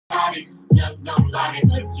nobody, love nobody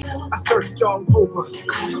but you. I searched all over.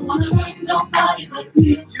 I don't wanna love nobody but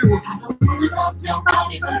you. I don't wanna love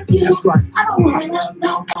nobody but you. That's right. I don't wanna love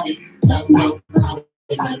nobody but you.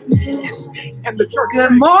 And the church.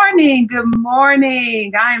 Good morning. Good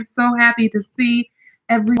morning. I am so happy to see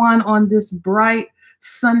everyone on this bright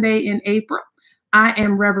Sunday in April. I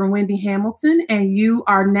am Reverend Wendy Hamilton, and you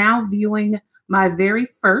are now viewing my very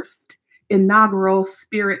first inaugural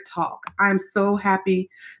Spirit Talk. I'm so happy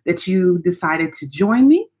that you decided to join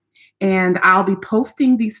me, and I'll be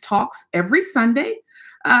posting these talks every Sunday.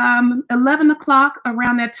 11 o'clock,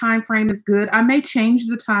 around that time frame is good. I may change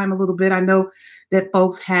the time a little bit. I know that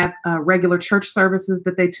folks have regular church services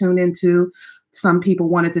that they tune into. Some people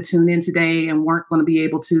wanted to tune in today and weren't going to be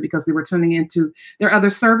able to because they were tuning into their other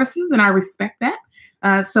services, and I respect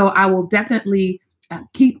that. So I will definitely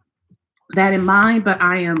keep that in mind, but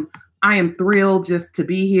I am thrilled just to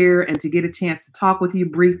be here and to get a chance to talk with you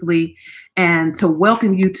briefly and to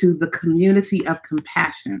welcome you to the Community of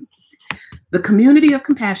Compassion. The Community of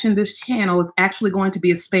Compassion, this channel, is actually going to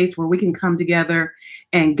be a space where we can come together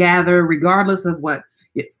and gather regardless of what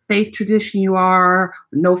faith tradition you are,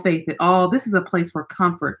 no faith at all. This is a place for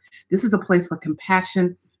comfort. This is a place for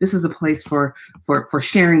compassion. This is a place for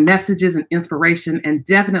sharing messages and inspiration, and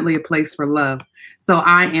definitely a place for love. So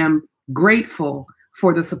I am grateful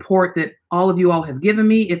for the support that all of you all have given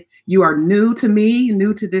me. If you are new to me,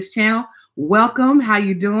 new to this channel, welcome. How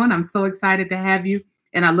you doing? I'm so excited to have you,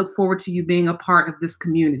 and I look forward to you being a part of this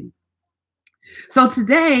community. So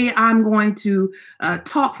today I'm going to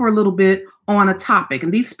talk for a little bit on a topic,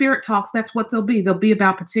 and these Spirit Talks, that's what they'll be. They'll be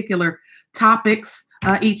about particular topics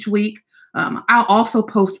each week. I'll also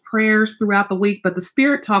post prayers throughout the week, but the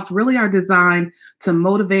Spirit Talks really are designed to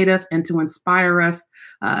motivate us and to inspire us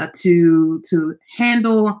to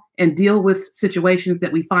handle and deal with situations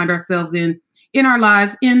that we find ourselves in our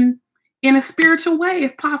lives in a spiritual way,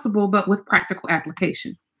 if possible, but with practical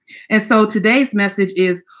application. And so today's message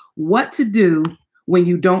is what to do when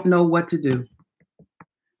you don't know what to do.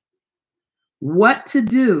 What to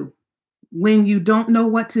do when you don't know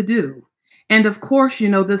what to do. And of course, you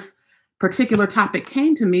know, this particular topic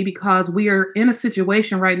came to me because we are in a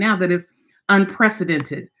situation right now that is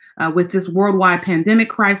unprecedented with this worldwide pandemic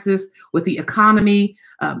crisis, with the economy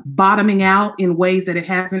bottoming out in ways that it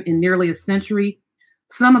hasn't in nearly a century.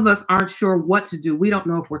 Some of us aren't sure what to do. We don't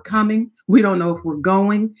know if we're coming. We don't know if we're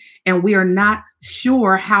going. And we are not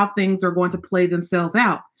sure how things are going to play themselves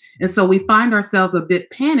out. And so we find ourselves a bit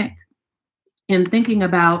panicked in thinking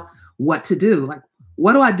about what to do. Like,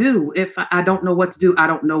 what do I do if I don't know what to do? I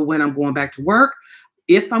don't know when I'm going back to work.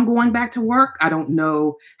 If I'm going back to work, I don't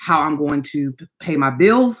know how I'm going to pay my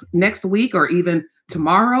bills next week or even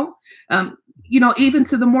tomorrow. You know, even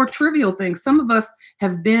to the more trivial things. Some of us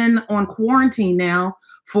have been on quarantine now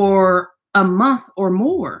for a month or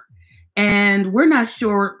more, and we're not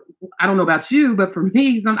sure. I don't know about you, but for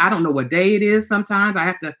me, I don't know what day it is. Sometimes I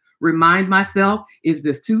have to remind myself, is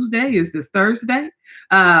this Tuesday? Is this Thursday?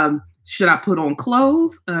 Should I put on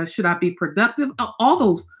clothes? Should I be productive? All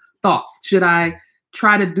those thoughts. Should I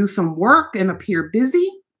try to do some work and appear busy?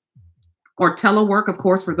 Or telework, of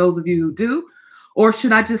course, for those of you who do. Or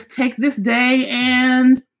should I just take this day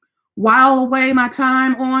and while away my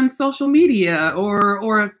time on social media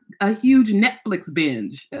or a huge Netflix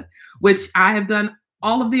binge, which I have done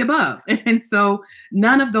all of the above. And so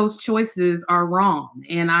none of those choices are wrong.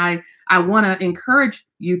 And I want to encourage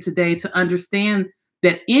you today to understand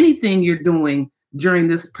that anything you're doing during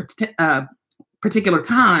this particular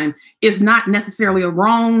time is not necessarily a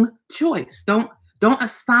wrong choice. Don't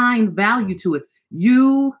assign value to it.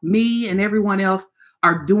 You, me, and everyone else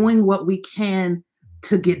are doing what we can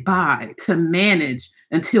to get by, to manage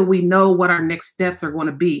until we know what our next steps are going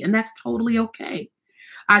to be. And that's totally okay.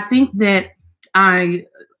 I think that I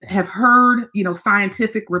have heard, you know,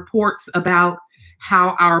 scientific reports about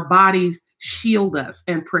how our bodies shield us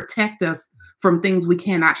and protect us from things we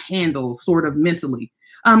cannot handle, sort of mentally.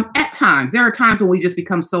 At times, there are times when we just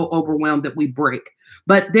become so overwhelmed that we break.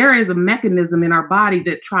 But there is a mechanism in our body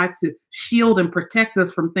that tries to shield and protect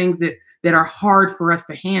us from things that are hard for us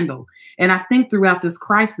to handle. And I think throughout this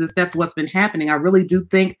crisis, that's what's been happening. I really do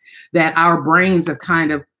think that our brains have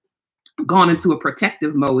kind of gone into a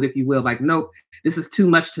protective mode, if you will, like, nope, this is too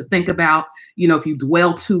much to think about. You know, if you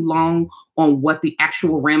dwell too long on what the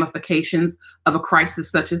actual ramifications of a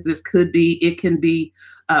crisis such as this could be, it can be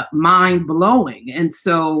mind blowing. And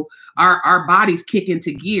so our bodies kick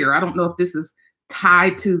into gear. I don't know if this is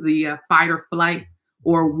tied to the fight or flight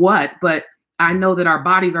or what, but I know that our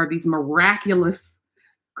bodies are these miraculous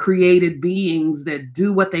created beings that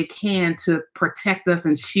do what they can to protect us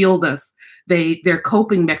and shield us. They're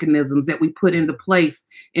coping mechanisms that we put into place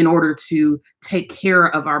in order to take care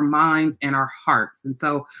of our minds and our hearts. And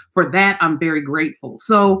so for that, I'm very grateful.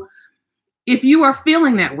 So if you are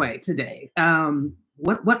feeling that way today,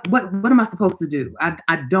 what am I supposed to do?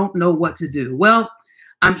 I don't know what to do. Well,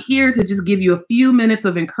 I'm here to just give you a few minutes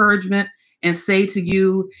of encouragement and say to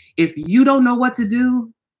you, if you don't know what to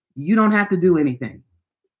do, you don't have to do anything.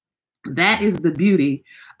 That is the beauty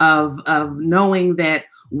of knowing that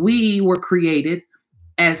we were created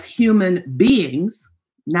as human beings,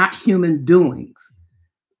 not human doings.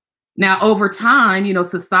 Now, over time,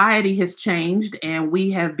 society has changed and we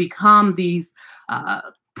have become these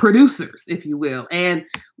producers, if you will, and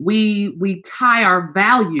we tie our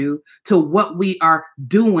value to what we are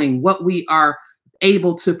doing, what we are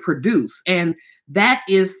able to produce. And that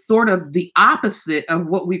is sort of the opposite of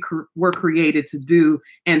what we were created to do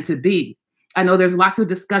and to be. I know there's lots of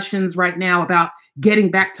discussions right now about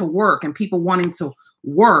getting back to work and people wanting to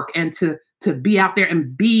work and to be out there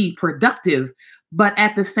and be productive, but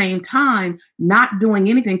at the same time, not doing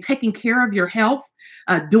anything, taking care of your health,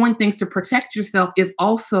 doing things to protect yourself is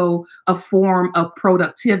also a form of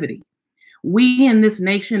productivity. We in this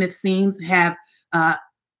nation, it seems, have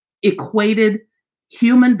equated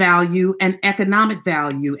human value and economic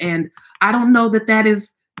value. And I don't know that that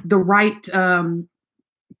is the right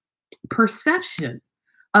perception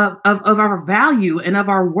of our value and of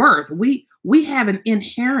our worth. We have an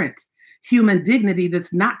inherent human dignity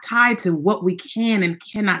that's not tied to what we can and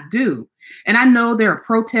cannot do. And I know there are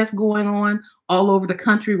protests going on all over the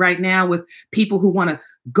country right now with people who want to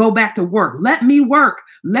go back to work. Let me work.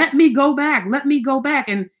 Let me go back. Let me go back.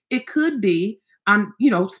 And it could be, I'm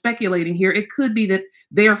speculating here, it could be that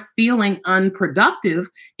they're feeling unproductive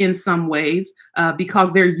in some ways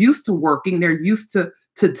because they're used to working. They're used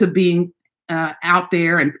to being out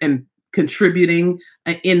there and contributing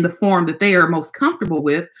in the form that they are most comfortable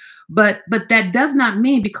with. But that does not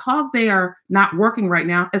mean because they are not working right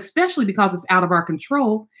now, especially because it's out of our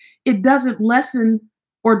control, it doesn't lessen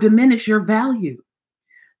or diminish your value.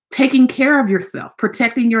 Taking care of yourself,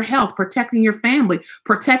 protecting your health, protecting your family,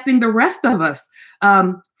 protecting the rest of us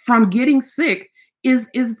from getting sick is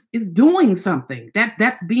doing something.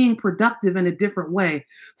 That's being productive in a different way.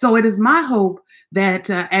 So it is my hope that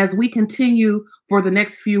as we continue for the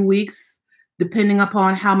next few weeks, depending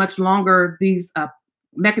upon how much longer these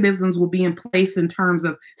mechanisms will be in place in terms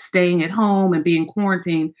of staying at home and being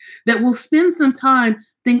quarantined, that we'll spend some time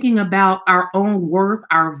thinking about our own worth,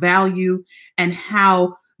 our value, and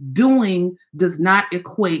how doing does not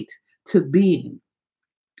equate to being.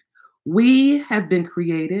 We have been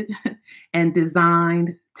created and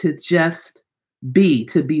designed to just be,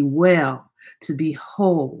 to be well, to be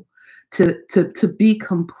whole, to be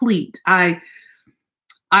complete. I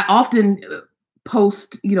often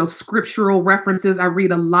post, scriptural references. I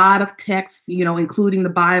read a lot of texts, including the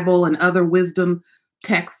Bible and other wisdom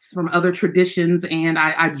texts from other traditions, and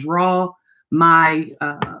I draw my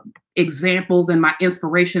examples and my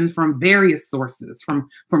inspiration from various sources,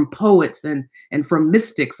 from poets and from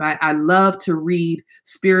mystics. I love to read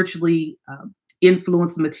spiritually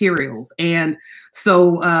influenced materials. And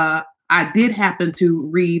so I did happen to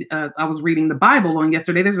read, I was reading the Bible on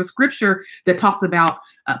yesterday. There's a scripture that talks about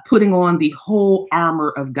putting on the whole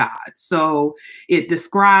armor of God. So it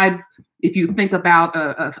describes, if you think about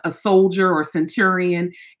a soldier or a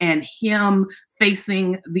centurion and him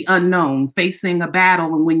facing the unknown, facing a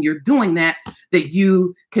battle. And when you're doing that, that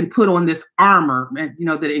you can put on this armor, and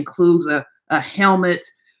that includes a helmet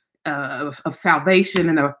of salvation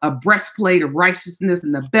and a breastplate of righteousness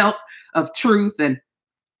and the belt of truth and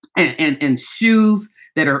shoes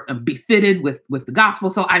that are befitted with the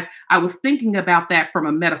gospel. So I was thinking about that from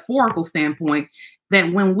a metaphorical standpoint,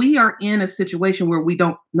 that when we are in a situation where we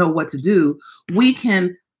don't know what to do, we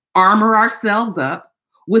can armor ourselves up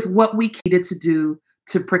with what we needed to do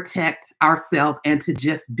to protect ourselves and to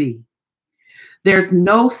just be. There's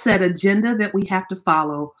no set agenda that we have to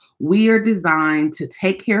follow. We are designed to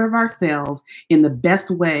take care of ourselves in the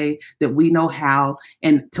best way that we know how,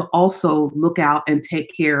 and to also look out and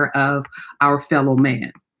take care of our fellow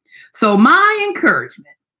man. So my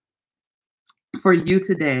encouragement for you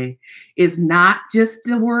today is not just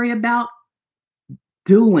to worry about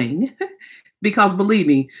doing, because believe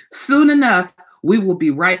me, soon enough, we will be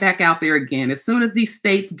right back out there again. As soon as these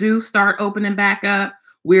states do start opening back up,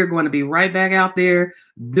 we're going to be right back out there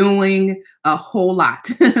doing a whole lot.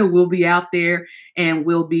 We'll be out there and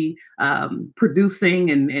we'll be producing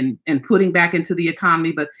and putting back into the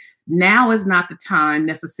economy. But now is not the time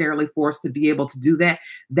necessarily for us to be able to do that.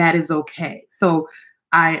 That is okay. So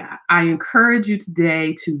I encourage you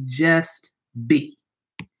today to just be,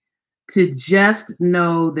 to just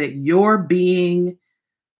know that you're being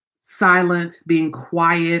silent, being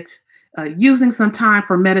quiet, using some time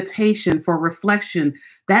for meditation, for reflection.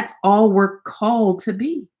 That's all we're called to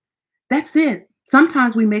be. That's it.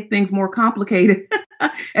 Sometimes we make things more complicated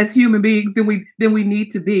as human beings than we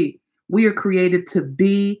need to be. We are created to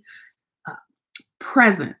be uh,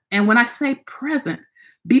 present. And when I say present,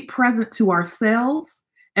 be present to ourselves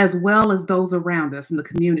as well as those around us in the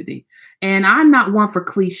community. And I'm not one for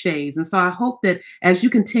cliches. And so I hope that as you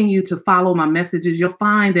continue to follow my messages, you'll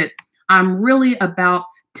find that I'm really about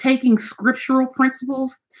taking scriptural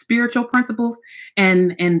principles, spiritual principles,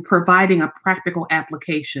 and providing a practical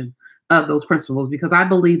application of those principles, because I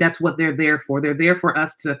believe that's what they're there for. They're there for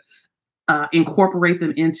us to incorporate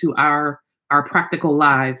them into our practical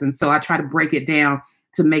lives. And so I try to break it down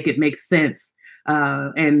to make it make sense,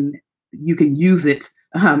 and you can use it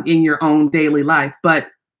in your own daily life. But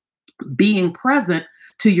being present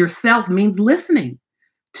to yourself means listening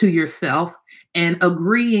to yourself and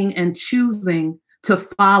agreeing and choosing to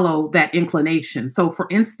follow that inclination. So for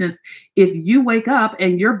instance, if you wake up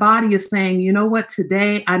and your body is saying, you know what,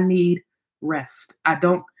 today I need rest. I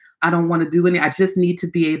don't want to do any, I just need to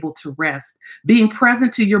be able to rest. Being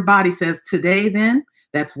present to your body says, today then,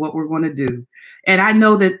 that's what we're going to do. And I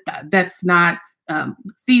know that that's not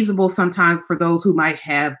feasible sometimes for those who might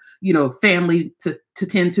have, family to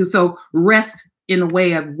tend to. So rest in a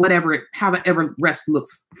way of however rest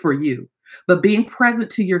looks for you. But being present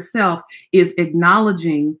to yourself is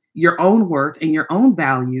acknowledging your own worth and your own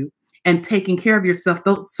value and taking care of yourself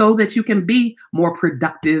so that you can be more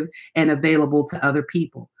productive and available to other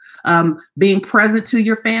people. Being present to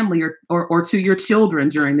your family or to your children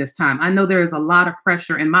during this time. I know there is a lot of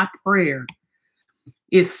pressure, and my prayer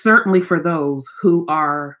is certainly for those who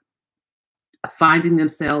are finding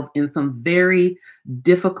themselves in some very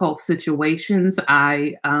difficult situations.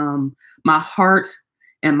 My heart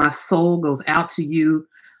and my soul goes out to you.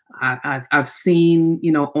 I've seen,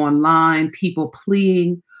 online people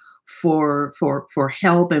pleading for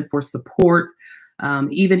help and for support.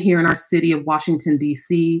 Even here in our city of Washington,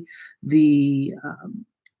 D.C., the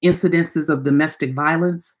incidences of domestic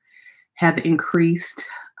violence have increased,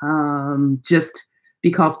 just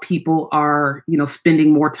because people are,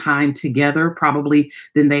 spending more time together probably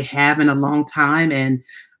than they have in a long time, and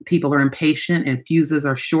people are impatient and fuses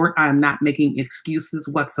are short. I'm not making excuses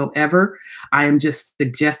whatsoever. I am just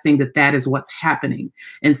suggesting that that is what's happening.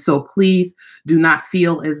 And so please do not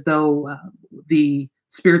feel as though the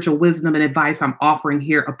spiritual wisdom and advice I'm offering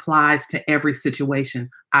here applies to every situation.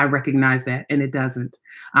 I recognize that, and it doesn't.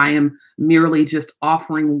 I am merely just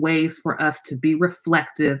offering ways for us to be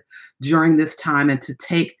reflective during this time and to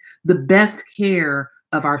take the best care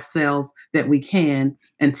of ourselves that we can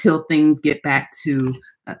until things get back to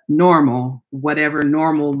normal, whatever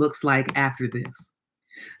normal looks like after this.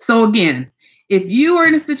 So again, if you are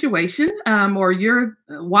in a situation or you're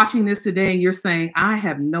watching this today and you're saying, I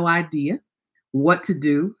have no idea what to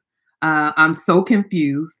do, I'm so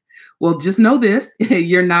confused. Well, just know this,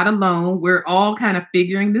 you're not alone. We're all kind of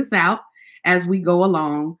figuring this out as we go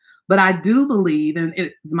along. But I do believe, and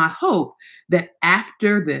it's my hope, that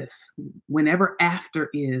after this, whenever after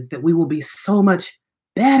is, that we will be so much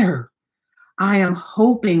better. I am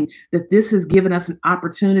hoping that this has given us an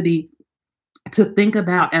opportunity to think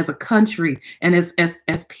about, as a country and as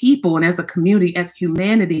people and as a community, as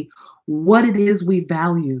humanity, what it is we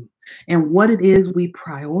value and what it is we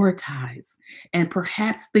prioritize, and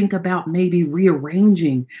perhaps think about maybe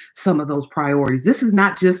rearranging some of those priorities. This is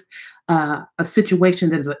not just a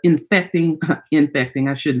situation that is infecting,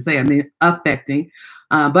 I shouldn't say, I mean affecting,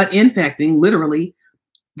 but infecting literally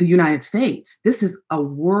the United States. This is a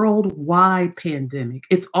worldwide pandemic.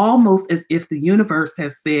 It's almost as if the universe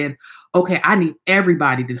has said, okay, I need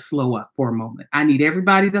everybody to slow up for a moment. I need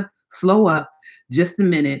everybody to slow up just a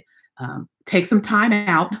minute, take some time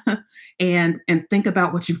out and think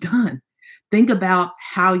about what you've done. Think about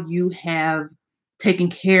how you have taken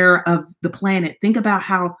care of the planet. Think about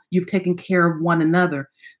how you've taken care of one another.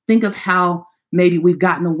 Think of how maybe we've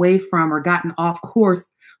gotten away from or gotten off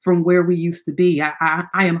course from where we used to be. I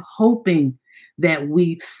am hoping that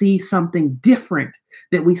we see something different,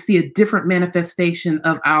 that we see a different manifestation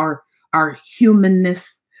of our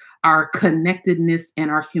humanness, our connectedness, and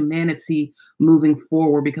our humanity moving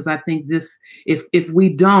forward. Because I think this, if we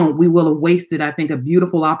don't, we will have wasted, I think, a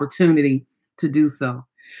beautiful opportunity to do so.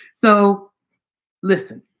 So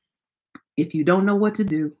listen, if you don't know what to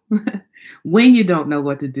do, when you don't know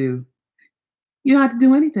what to do, you don't have to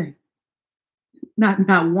do anything.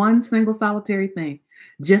 Not one single solitary thing.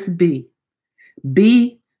 Just be.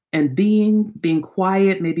 Be and being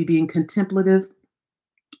quiet, maybe being contemplative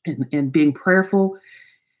and being prayerful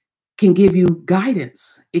can give you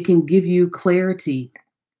guidance. It can give you clarity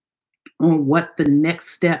on what the next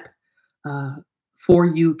step uh, for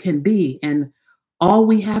you can be. And all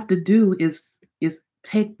we have to do is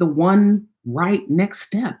take the one right next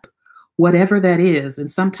step, whatever that is.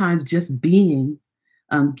 And sometimes just being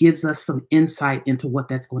gives us some insight into what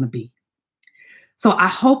that's going to be. So I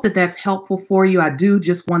hope that that's helpful for you. I do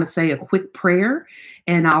just want to say a quick prayer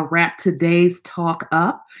and I'll wrap today's talk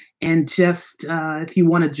up. And just if you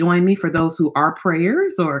want to join me for those who are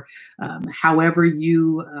prayers or however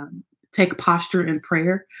you take posture in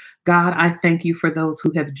prayer. God, I thank you for those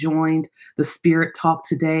who have joined the Spirit Talk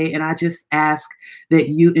today. And I just ask that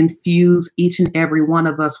you infuse each and every one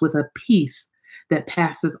of us with a peace that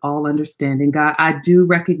passes all understanding. God, I do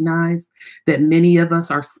recognize that many of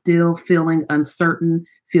us are still feeling uncertain,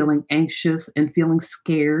 feeling anxious, and feeling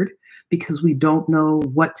scared because we don't know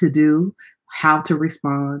what to do, how to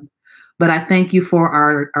respond. But I thank you for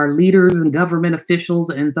our leaders and government officials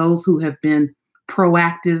and those who have been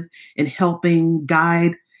proactive in helping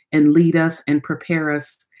guide and lead us and prepare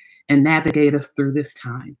us and navigate us through this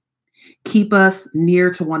time. Keep us near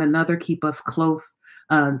to one another, keep us close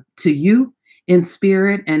to you in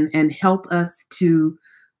spirit, and help us to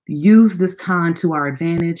use this time to our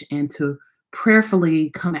advantage and to prayerfully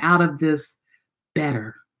come out of this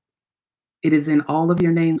better. It is in all of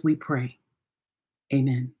your names we pray.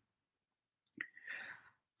 Amen.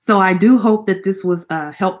 So I do hope that this was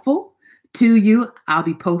helpful to you. I'll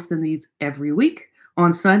be posting these every week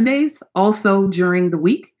on Sundays. Also during the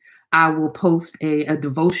week, I will post a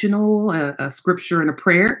devotional, a scripture, and a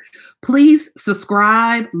prayer. Please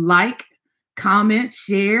subscribe, like, comment,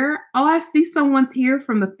 share. Oh, I see someone's here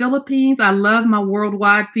from the Philippines. I love my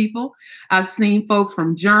worldwide people. I've seen folks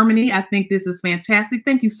from Germany. I think this is fantastic.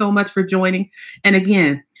 Thank you so much for joining. And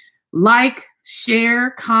again, like,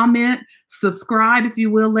 share, comment, subscribe, if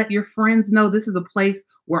you will. Let your friends know this is a place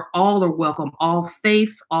where all are welcome, all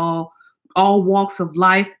faiths, all walks of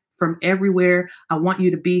life from everywhere. I want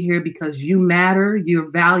you to be here because you matter,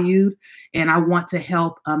 you're valued, and I want to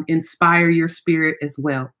help inspire your spirit as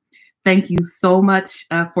well. Thank you so much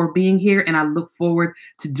for being here, and I look forward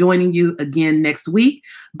to joining you again next week.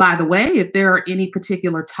 By the way, if there are any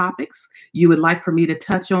particular topics you would like for me to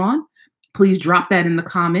touch on, please drop that in the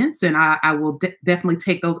comments, and I will definitely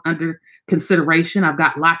take those under consideration. I've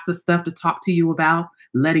got lots of stuff to talk to you about,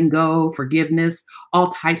 letting go, forgiveness, all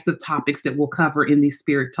types of topics that we'll cover in these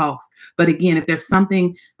Spirit Talks. But again, if there's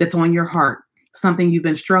something that's on your heart, something you've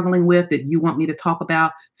been struggling with that you want me to talk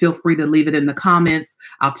about, feel free to leave it in the comments.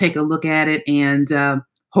 I'll take a look at it, and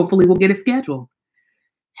hopefully we'll get it scheduled.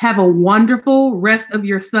 Have a wonderful rest of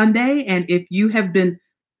your Sunday. And if you have been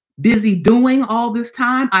busy doing all this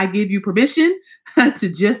time, I give you permission to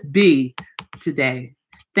just be today.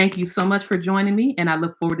 Thank you so much for joining me, and I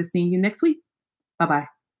look forward to seeing you next week.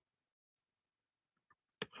 Bye-bye.